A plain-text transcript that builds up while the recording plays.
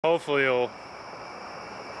Hopefully it'll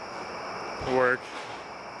work.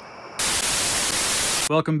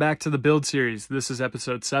 Welcome back to the build series. This is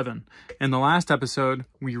episode 7. In the last episode,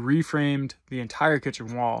 we reframed the entire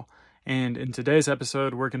kitchen wall. And in today's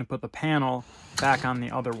episode, we're going to put the panel back on the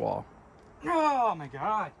other wall. Oh my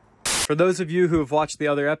God. For those of you who have watched the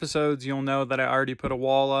other episodes, you'll know that I already put a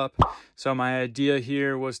wall up. So my idea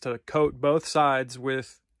here was to coat both sides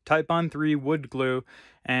with Type Bond 3 wood glue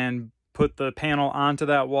and put the panel onto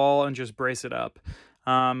that wall and just brace it up.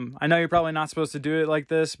 I know you're probably not supposed to do it like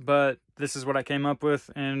this, but this is what I came up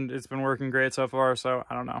with and it's been working great so far, so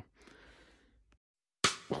I don't know.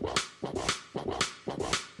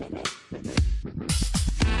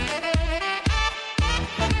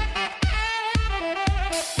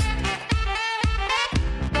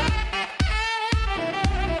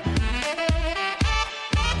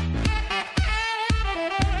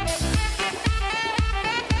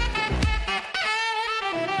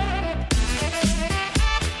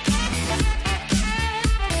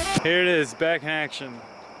 Here it is, back in action.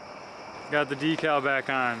 Got the decal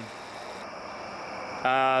back on.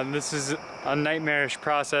 This is a nightmarish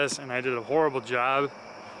process and I did a horrible job.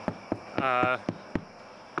 Hear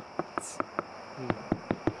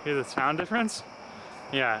the sound difference?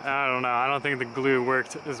 Yeah, I don't know. I don't think the glue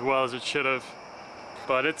worked as well as it should have,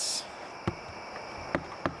 but it's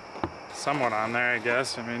somewhat on there, I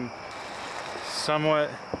guess. I mean,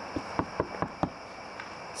 somewhat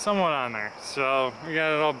on there. So we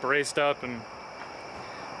got it all braced up and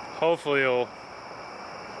hopefully it'll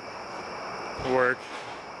work,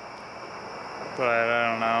 but I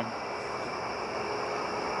don't know.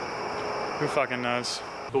 Who fucking knows?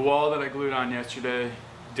 The wall that I glued on yesterday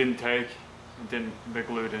didn't take. The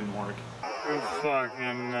glue didn't work. Who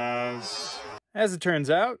fucking knows? As it turns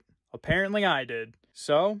out, apparently I did.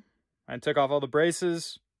 So I took off all the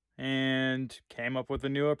braces and came up with a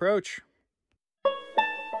new approach.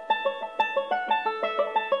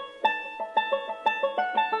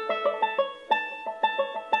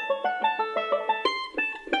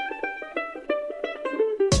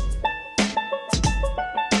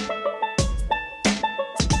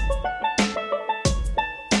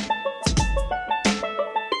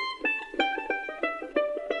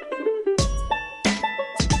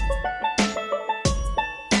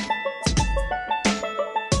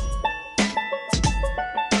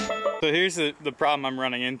 So here's the problem I'm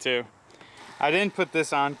running into. I didn't put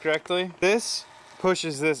this on correctly. This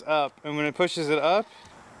pushes this up, and when it pushes it up,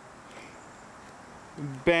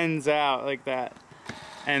 it bends out like that.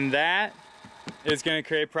 And that is gonna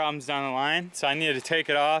create problems down the line. So I need to take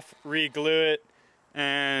it off, re-glue it,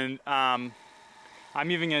 and I'm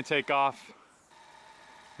even gonna take off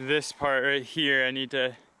this part right here.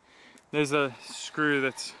 There's a screw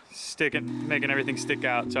that's making everything stick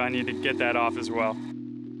out, so I need to get that off as well.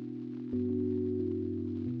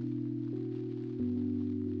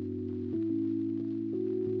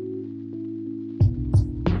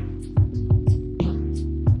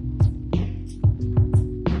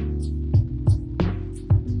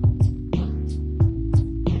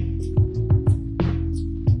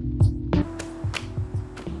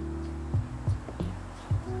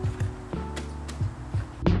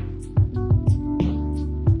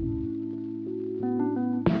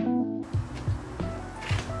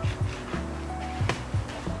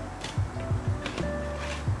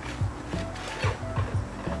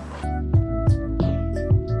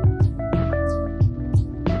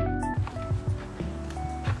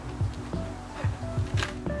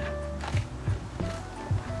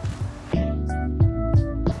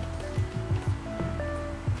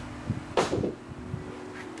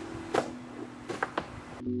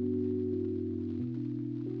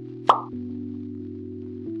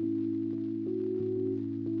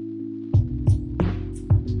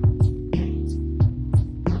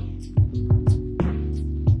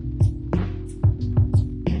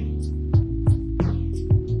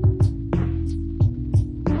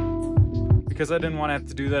 Because I didn't want to have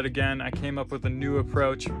to do that again, I came up with a new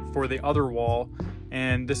approach for the other wall,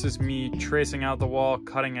 and this is me tracing out the wall,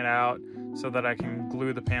 cutting it out so that I can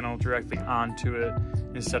glue the panel directly onto it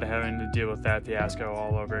instead of having to deal with that fiasco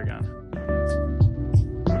all over again.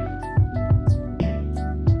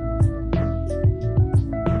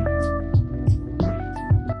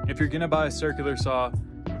 If you're gonna buy a circular saw,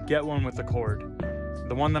 get one with a cord.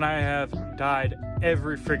 The one that I have died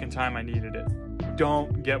every freaking time I needed it.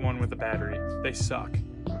 Don't get one with a battery. They suck.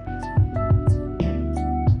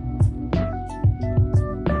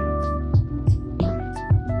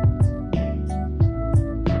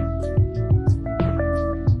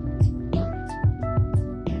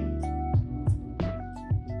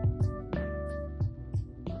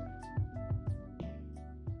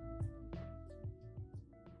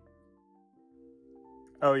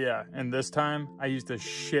 Oh yeah, and this time I used a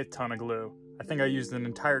shit ton of glue. I think I used an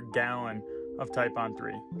entire gallon of Type-On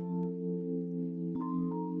 3.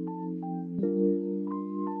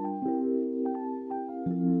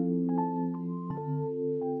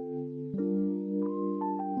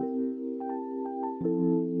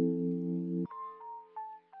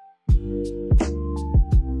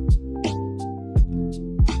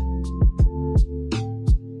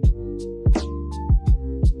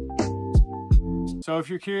 So if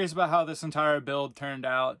you're curious about how this entire build turned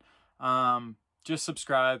out, just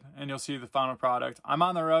subscribe and you'll see the final product. I'm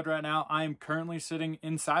on the road right now. I am currently sitting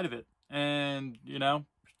inside of it, and you know,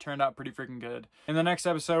 turned out pretty freaking good. In the next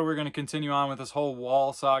episode, we're going to continue on with this whole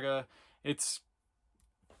wall saga.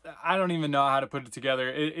 I don't even know how to put it together.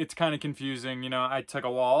 It's kind of confusing. You know, I took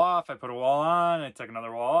a wall off, I put a wall on, I took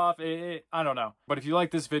another wall off. I don't know. But if you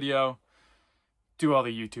like this video, do all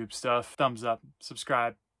the YouTube stuff. Thumbs up,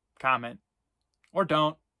 subscribe, comment, or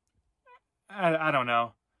don't. I don't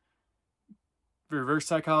know. Reverse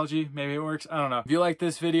psychology, maybe it works. I don't know. If you like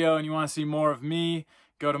this video and you want to see more of me,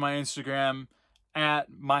 go to my Instagram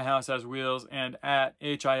at myhousehaswheels and at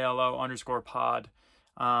HILO_pod.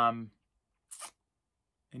 And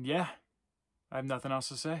yeah, I have nothing else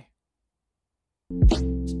to say.